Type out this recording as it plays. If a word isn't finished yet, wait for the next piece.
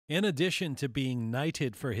In addition to being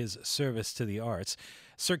knighted for his service to the arts,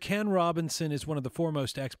 Sir Ken Robinson is one of the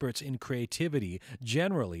foremost experts in creativity,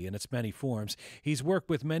 generally in its many forms. He's worked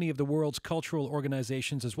with many of the world's cultural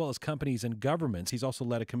organizations as well as companies and governments. He's also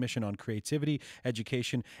led a commission on creativity,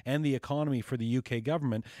 education, and the economy for the UK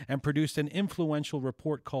government and produced an influential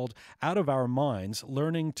report called Out of Our Minds,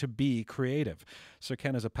 Learning to Be Creative. Sir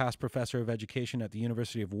Ken is a past professor of education at the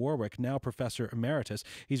University of Warwick, now professor emeritus.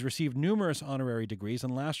 He's received numerous honorary degrees,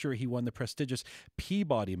 and last year he won the prestigious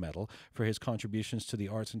Peabody Medal for his contributions to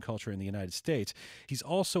the arts and culture in the United States. He's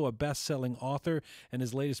also a best-selling author, and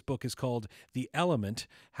his latest book is called The Element,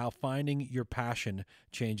 How Finding Your Passion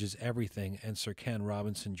Changes Everything. And Sir Ken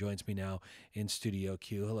Robinson joins me now in Studio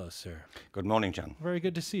Q. Hello, sir. Good morning, John. Very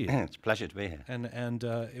good to see you. It's a pleasure to be here. And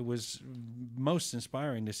it was most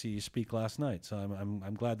inspiring to see you speak last night, so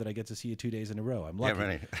I'm glad that I get to see you 2 days in a row. I'm lucky. Yeah,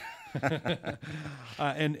 really.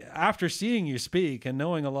 And after seeing you speak and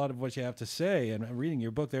knowing a lot of what you have to say and reading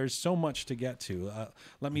your book, there's so much to get to.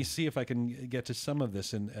 Let me see if I can get to some of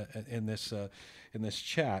this in this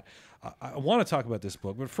chat. I want to talk about this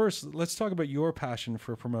book, but first, let's talk about your passion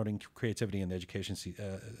for promoting creativity in the education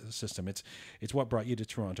system. It's what brought you to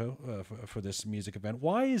Toronto for this music event.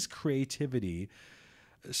 Why is creativity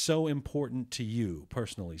so important to you,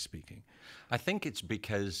 personally speaking? I think it's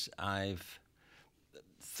because I've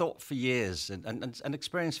thought for years and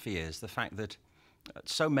experienced for years the fact that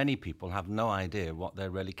so many people have no idea what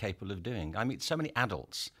they're really capable of doing. I meet so many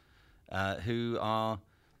adults who are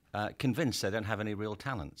convinced they don't have any real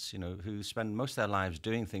talents, who spend most of their lives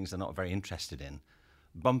doing things they're not very interested in,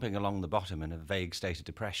 bumping along the bottom in a vague state of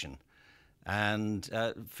depression, and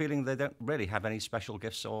feeling they don't really have any special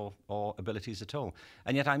gifts or abilities at all.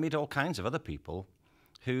 And yet I meet all kinds of other people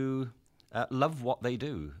who love what they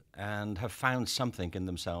do and have found something in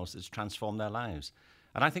themselves that's transformed their lives.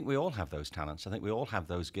 And I think we all have those talents. I think we all have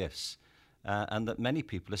those gifts. And that many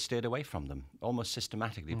people are steered away from them almost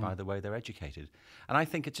systematically by the way they're educated. And I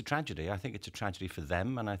think it's a tragedy. I think it's a tragedy for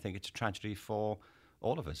them, and I think it's a tragedy for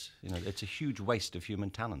all of us. It's a huge waste of human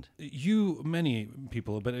talent. Many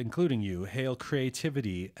people, but including you, hail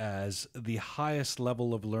creativity as the highest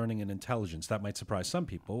level of learning and intelligence. That might surprise some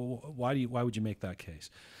people. Why would you make that case?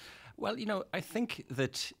 Well, I think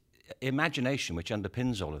that imagination, which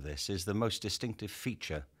underpins all of this, is the most distinctive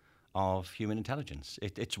feature of human intelligence.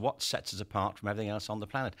 It's what sets us apart from everything else on the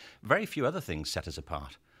planet. Very few other things set us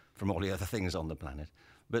apart from all the other things on the planet.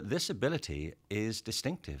 But this ability is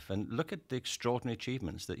distinctive. And look at the extraordinary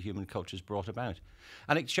achievements that human culture has brought about.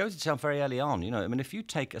 And it shows itself very early on. If you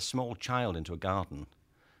take a small child into a garden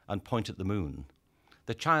and point at the moon,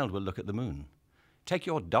 the child will look at the moon. Take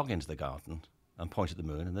your dog into the garden and point at the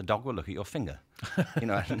moon, and the dog will look at your finger,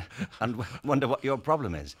 and wonder what your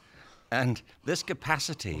problem is. And this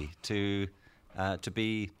capacity to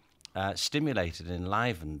be stimulated and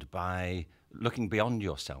enlivened by looking beyond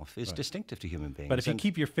yourself is distinctive to human beings. But if you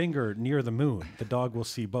keep your finger near the moon, the dog will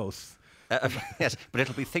see both. Yes, but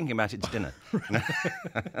it'll be thinking about its dinner,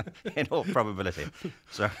 in all probability.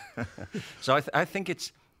 So I think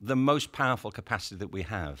it's the most powerful capacity that we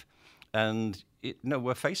have. And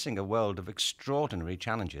we're facing a world of extraordinary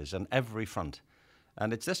challenges on every front.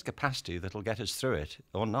 And it's this capacity that'll get us through it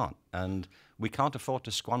or not. And we can't afford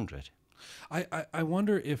to squander it. I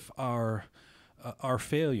wonder if our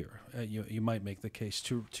failure, you might make the case,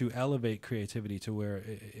 to elevate creativity to where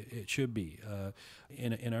it should be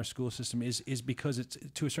in our school system is because it's,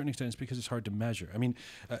 to a certain extent, it's because it's hard to measure. I mean,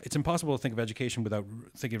 it's impossible to think of education without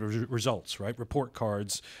thinking of results, right? Report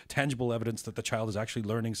cards, tangible evidence that the child is actually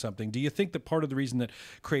learning something. Do you think that part of the reason that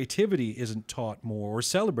creativity isn't taught more or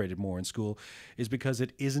celebrated more in school is because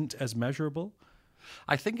it isn't as measurable?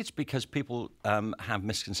 I think it's because people have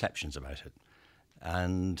misconceptions about it.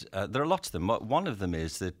 And there are lots of them. One of them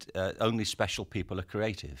is that only special people are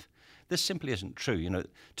creative. This simply isn't true.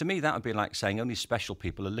 To me, that would be like saying only special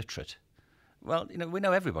people are literate. Well, we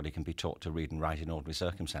know everybody can be taught to read and write in ordinary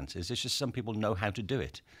circumstances. It's just some people know how to do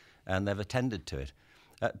it, and they've attended to it.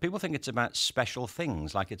 People think it's about special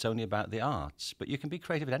things, like it's only about the arts. But you can be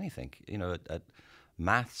creative at anything, at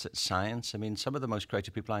maths, at science. I mean, some of the most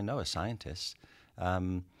creative people I know are scientists.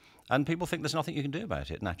 And people think there's nothing you can do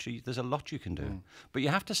about it. And actually, there's a lot you can do. But you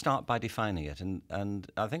have to start by defining it.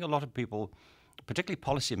 And I think a lot of people, particularly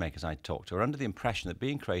policymakers I talk to, are under the impression that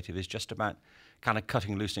being creative is just about kind of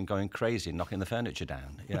cutting loose and going crazy and knocking the furniture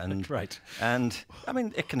down. And, right. And, I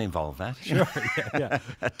mean, it can involve that. Sure, yeah.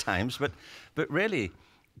 At times. But really,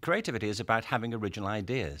 creativity is about having original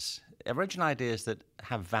ideas that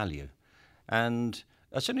have value. And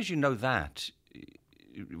as soon as you know that,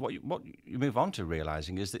 what you move on to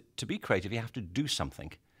realizing is that to be creative, you have to do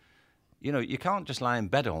something. You know, you can't just lie in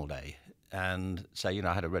bed all day and say, you know,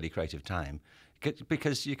 I had a really creative time,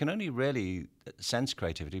 because you can only really sense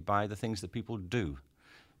creativity by the things that people do.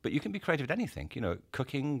 But you can be creative at anything, you know,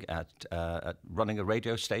 cooking, at running a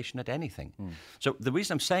radio station, at anything. So the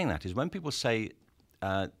reason I'm saying that is when people say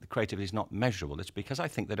creativity is not measurable, it's because I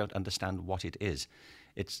think they don't understand what it is.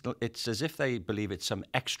 It's as if they believe it's some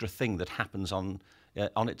extra thing that happens on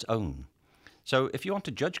its own. So if you want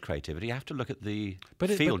to judge creativity, you have to look at the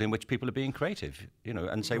field in which people are being creative, you know,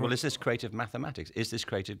 and say, well, is this creative mathematics? Is this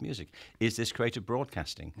creative music? Is this creative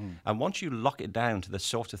broadcasting? And once you lock it down to the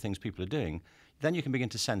sort of things people are doing, then you can begin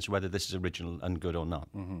to sense whether this is original and good or not.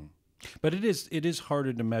 But it is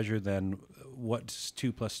harder to measure than what's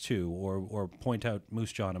 2 + 2, or point out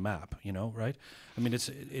Moose Jaw on a map. You know, right? I mean,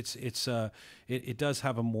 it does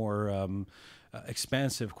have a more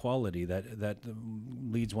expansive quality that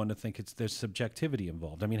leads one to think there's subjectivity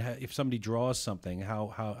involved. I mean, if somebody draws something,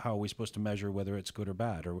 how are we supposed to measure whether it's good or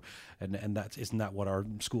bad? And isn't that what our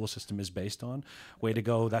school system is based on? Way to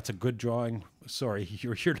go! That's a good drawing. Sorry,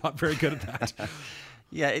 you're not very good at that.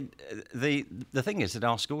 Yeah, the thing is that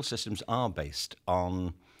our school systems are based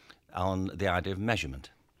on the idea of measurement,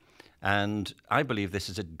 and I believe this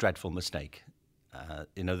is a dreadful mistake.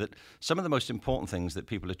 You know, that some of the most important things that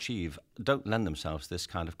people achieve don't lend themselves to this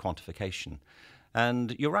kind of quantification.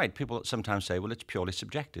 And you're right, people sometimes say, well, it's purely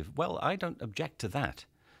subjective. Well, I don't object to that.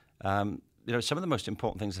 You know, some of the most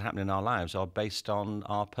important things that happen in our lives are based on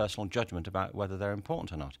our personal judgment about whether they're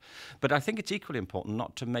important or not. But I think it's equally important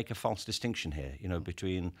not to make a false distinction here, you know,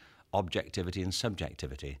 between objectivity and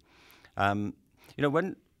subjectivity. You know,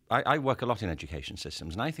 when I work a lot in education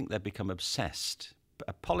systems, and I think they've become obsessed.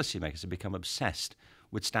 Policymakers have become obsessed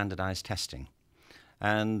with standardized testing.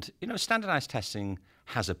 And, you know, standardized testing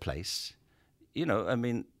has a place. You know, I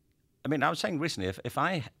mean, I was saying recently, if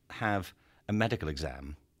I have a medical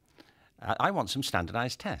exam, I want some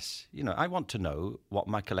standardized tests. You know, I want to know what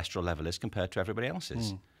my cholesterol level is compared to everybody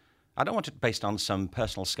else's. I don't want it based on some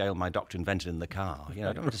personal scale my doctor invented in the car. You know,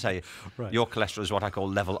 I don't want to say your cholesterol is what I call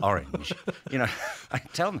level orange. You know,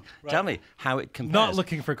 tell me how it compares. Not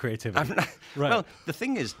looking for creativity. Well, the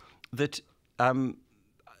thing is that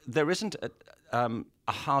there isn't a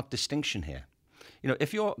hard distinction here. You know,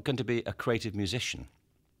 if you're going to be a creative musician,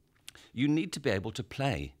 you need to be able to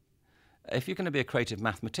play. If you're going to be a creative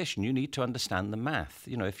mathematician, you need to understand the math.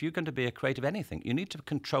 You know, if you're going to be a creative anything, you need to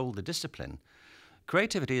control the discipline.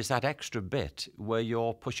 Creativity is that extra bit where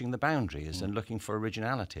you're pushing the boundaries and looking for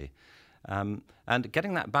originality. And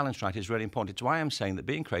getting that balance right is really important. It's why I'm saying that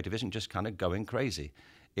being creative isn't just kind of going crazy.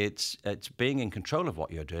 It's being in control of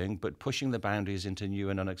what you're doing, but pushing the boundaries into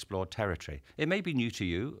new and unexplored territory. It may be new to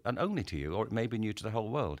you and only to you, or it may be new to the whole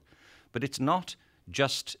world. But it's not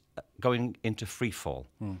just going into free fall.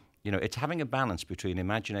 You know, it's having a balance between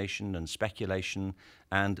imagination and speculation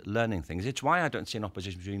and learning things. It's why I don't see an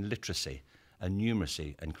opposition between literacy and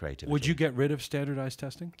numeracy and creativity. Would you get rid of standardized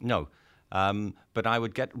testing? No, but I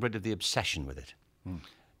would get rid of the obsession with it.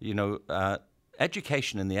 You know,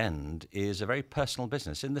 education in the end is a very personal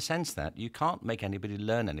business in the sense that you can't make anybody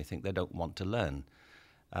learn anything they don't want to learn.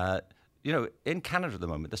 You know, in Canada at the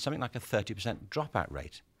moment, there's something like a 30% dropout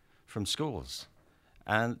rate from schools.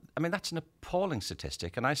 And, I mean, that's an appalling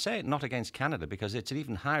statistic. And I say it not against Canada because it's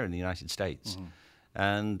even higher in the United States.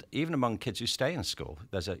 And even among kids who stay in school,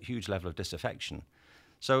 there's a huge level of disaffection.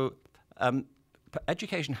 So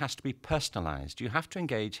education has to be personalized. You have to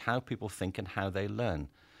engage how people think and how they learn.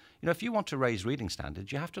 You know, if you want to raise reading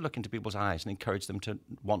standards, you have to look into people's eyes and encourage them to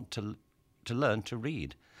want to learn to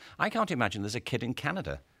read. I can't imagine there's a kid in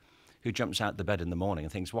Canada who jumps out the bed in the morning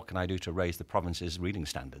and thinks, what can I do to raise the province's reading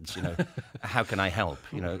standards? You know, how can I help?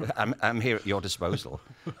 You know, I'm here at your disposal.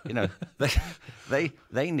 You know,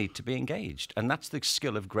 they need to be engaged. And that's the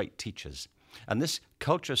skill of great teachers. And this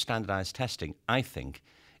culture of standardized testing, I think,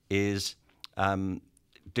 is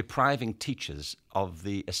depriving teachers of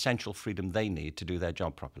the essential freedom they need to do their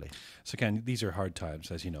job properly. So Ken, these are hard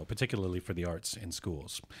times, as you know, particularly for the arts in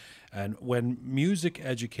schools. And when music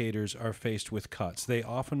educators are faced with cuts, they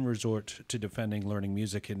often resort to defending learning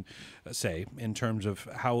music in terms of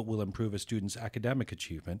how it will improve a student's academic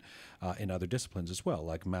achievement in other disciplines as well,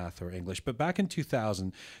 like math or English. But back in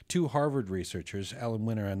 2000, two Harvard researchers, Ellen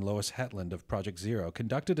Winner and Lois Hetland of Project Zero,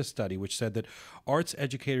 conducted a study which said that arts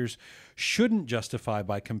educators shouldn't justify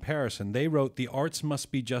by comparison. They wrote, the arts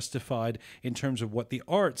must be justified in terms of what the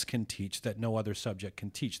arts can teach that no other subject can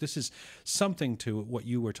teach. This is something to what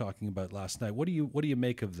you were talking about last night. What do you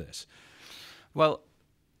make of this? Well,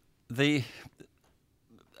 there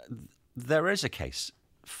is a case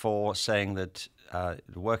for saying that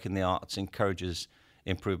work in the arts encourages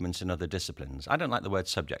improvements in other disciplines. I don't like the word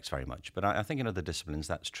subjects very much, but I think in other disciplines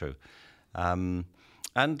that's true.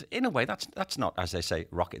 And in a way, that's not, as they say,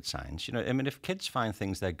 rocket science. You know, I mean, if kids find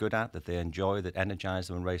things they're good at, that they enjoy, that energize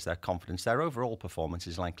them and raise their confidence, their overall performance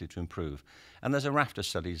is likely to improve. And there's a raft of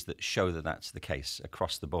studies that show that that's the case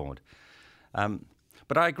across the board.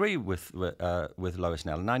 But I agree with Lois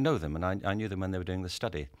Nell, and I know them, and I knew them when they were doing the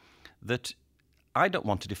study, that I don't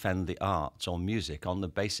want to defend the arts or music on the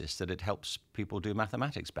basis that it helps people do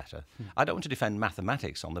mathematics better. I don't want to defend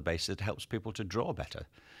mathematics on the basis that it helps people to draw better.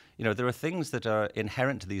 You know, there are things that are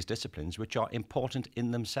inherent to these disciplines which are important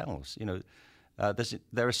in themselves. You know,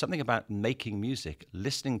 there is something about making music,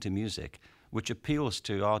 listening to music, which appeals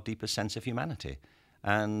to our deepest sense of humanity.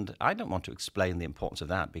 And I don't want to explain the importance of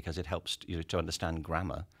that because it helps you to understand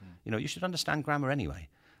grammar. You know, you should understand grammar anyway.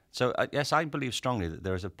 So, yes, I believe strongly that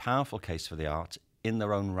there is a powerful case for the arts in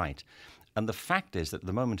their own right. And the fact is that at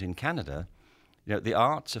the moment in Canada, you know, the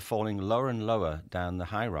arts are falling lower and lower down the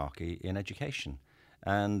hierarchy in education.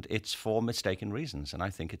 And it's for mistaken reasons. And I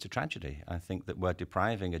think it's a tragedy. I think that we're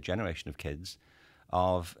depriving a generation of kids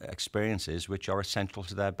of experiences which are essential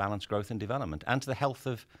to their balanced growth and development and to the health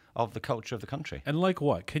of the culture of the country. And like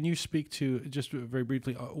what? Can you speak to, just very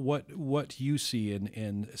briefly, what you see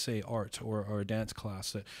in say, art or a dance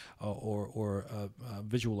class or a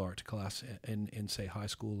visual art class in say, high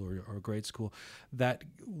school or grade school, that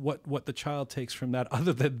what the child takes from that,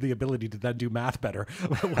 other than the ability to then do math better,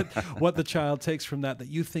 what the child takes from that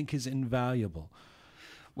you think is invaluable?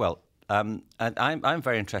 Well, and I'm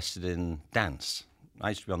very interested in dance. I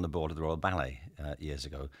used to be on the board of the Royal Ballet years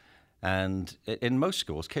ago. And in most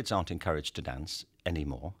schools, kids aren't encouraged to dance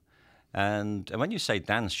anymore. And when you say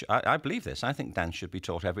dance, I believe this. I think dance should be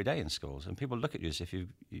taught every day in schools. And people look at you as if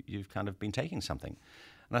you've kind of been taking something.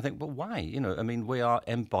 And I think, well, why? You know, I mean, we are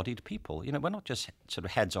embodied people. You know, we're not just sort of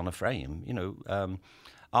heads on a frame. You know,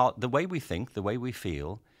 the way we think, the way we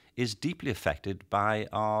feel is deeply affected by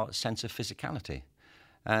our sense of physicality.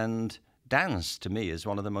 And dance, to me, is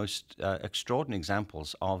one of the most extraordinary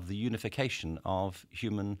examples of the unification of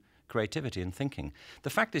human creativity and thinking. The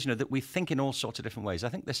fact is, you know, that we think in all sorts of different ways. I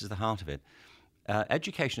think this is the heart of it.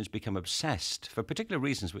 Education has become obsessed, for particular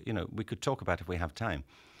reasons, you know, we could talk about if we have time,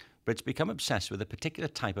 but it's become obsessed with a particular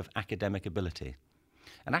type of academic ability.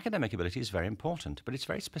 And academic ability is very important, but it's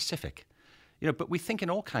very specific. You know, but we think in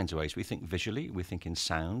all kinds of ways. We think visually, we think in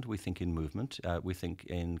sound, we think in movement, we think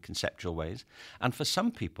in conceptual ways. And for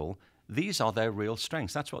some people, these are their real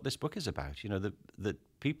strengths. That's what this book is about. You know, that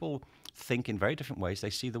people think in very different ways, they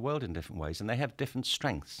see the world in different ways, and they have different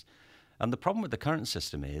strengths. And the problem with the current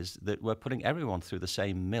system is that we're putting everyone through the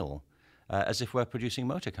same mill as if we're producing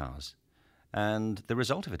motor cars. And the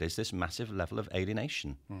result of it is this massive level of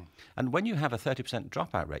alienation. And when you have a 30%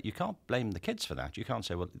 dropout rate, you can't blame the kids for that. You can't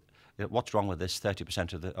say, well, what's wrong with this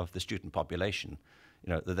 30% of the student population,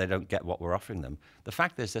 you know, that they don't get what we're offering them. The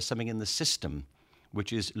fact is there's something in the system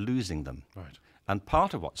which is losing them. Right. And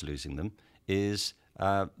part of what's losing them is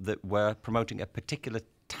that we're promoting a particular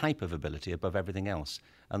type of ability above everything else.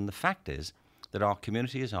 And the fact is that our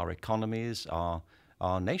communities, our economies, our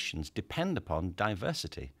nations depend upon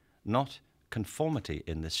diversity, not conformity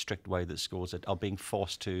in this strict way that schools are being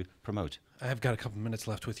forced to promote. I've got a couple of minutes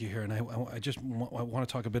left with you here, and I just want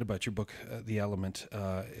to talk a bit about your book, The Element.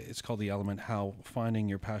 It's called The Element, How Finding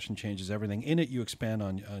Your Passion Changes Everything. In it, you expand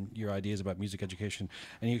on your ideas about music education,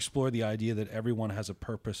 and you explore the idea that everyone has a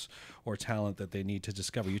purpose or talent that they need to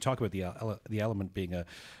discover. You talk about the element being a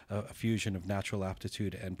fusion of natural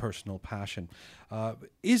aptitude and personal passion.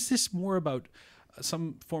 Is this more about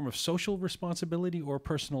some form of social responsibility or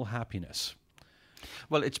personal happiness?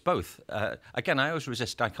 Well, it's both. Again, I always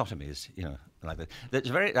resist dichotomies, you know, like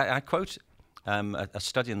that. I quote a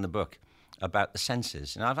study in the book about the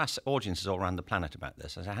senses. And I've asked audiences all around the planet about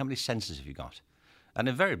this. I say, how many senses have you got? And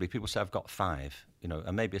invariably, people say, I've got 5, you know,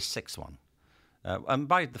 and maybe a 6th one. And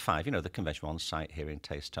by the 5, you know, the conventional ones, sight, hearing,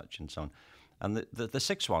 taste, touch, and so on. And the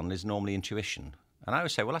 6th one is normally intuition. And I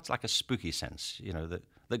always say, well, that's like a spooky sense, you know,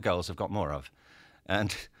 that girls have got more of.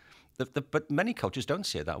 And but many cultures don't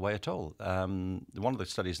see it that way at all. One of the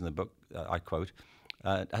studies in the book, I quote,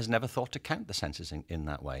 has never thought to count the senses in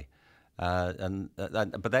that way.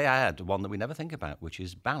 But they add one that we never think about, which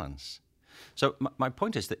is balance. So my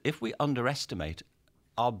point is that if we underestimate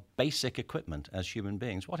our basic equipment as human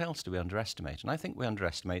beings, what else do we underestimate? And I think we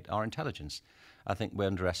underestimate our intelligence. I think we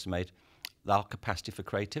underestimate our capacity for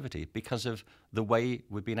creativity because of the way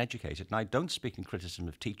we've been educated. And I don't speak in criticism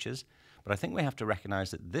of teachers, but I think we have to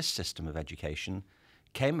recognize that this system of education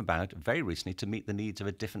came about very recently to meet the needs of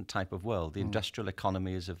a different type of world, the industrial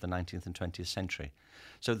economies of the 19th and 20th century.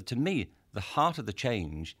 So to me, the heart of the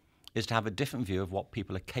change is to have a different view of what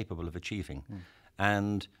people are capable of achieving.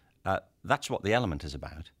 And that's what The Element is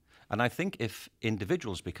about. And I think if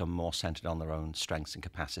individuals become more centered on their own strengths and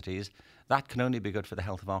capacities, that can only be good for the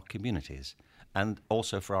health of our communities and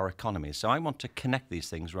also for our economies. So I want to connect these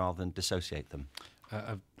things rather than dissociate them.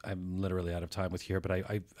 I'm literally out of time with you here, but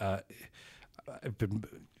I've been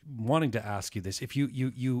wanting to ask you this. If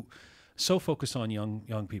you so focus on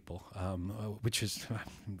young people, which is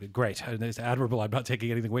great. It's admirable. I'm not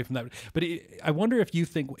taking anything away from that. But I wonder if you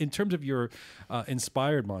think, in terms of your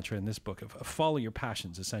inspired mantra in this book, of follow your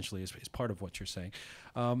passions, essentially, is part of what you're saying.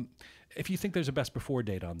 If you think there's a best before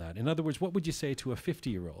date on that, in other words, what would you say to a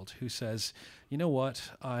 50-year-old who says, you know what,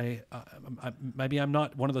 maybe I'm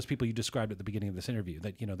not one of those people you described at the beginning of this interview,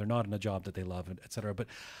 that, they're not in a job that they love, et cetera, but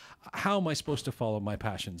how am I supposed to follow my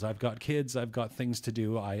passions? I've got kids, I've got things to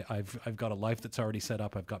do, I've got a life that's already set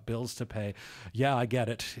up, I've got bills to pay. Yeah, I get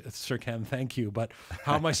it, Sir Ken, thank you, but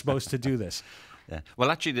how am I supposed to do this? Yeah.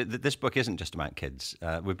 Well, actually, this book isn't just about kids.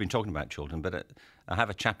 We've been talking about children, but I have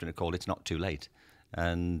a chapter in it called It's Not Too Late.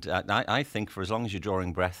 And I think for as long as you're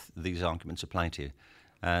drawing breath, these arguments apply to you.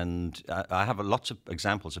 And I have lots of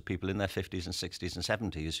examples of people in their 50s and 60s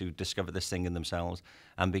and 70s who discovered this thing in themselves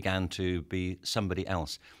and began to be somebody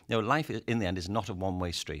else. Life in the end is not a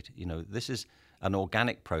one-way street. This is an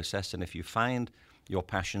organic process, and if you find your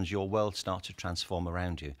passions, your world starts to transform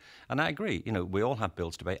around you. And I agree, we all have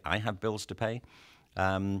bills to pay. I have bills to pay.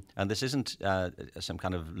 And this isn't some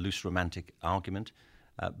kind of loose romantic argument.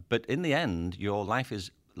 But in the end, your life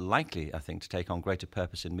is likely, I think, to take on greater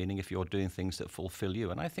purpose and meaning if you're doing things that fulfill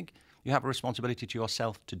you. And I think you have a responsibility to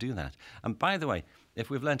yourself to do that. And by the way,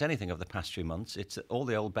 if we've learned anything over the past few months, it's that all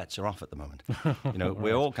the old bets are off at the moment. Right.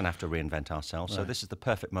 We're all going to have to reinvent ourselves. Right. So this is the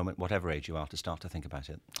perfect moment, whatever age you are, to start to think about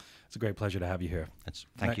it. It's a great pleasure to have you here.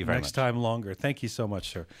 Thank you very much. Next time longer. Thank you so much,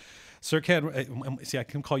 sir. Sir Ken, see, I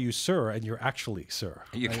can call you sir, and you're actually sir.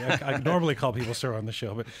 I normally call people sir on the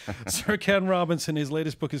show, but Sir Ken Robinson, his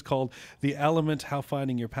latest book is called The Element, How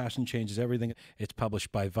Finding Your Passion Changes Everything. It's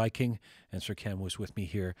published by Viking, and Sir Ken was with me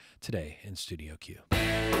here today in Studio Q.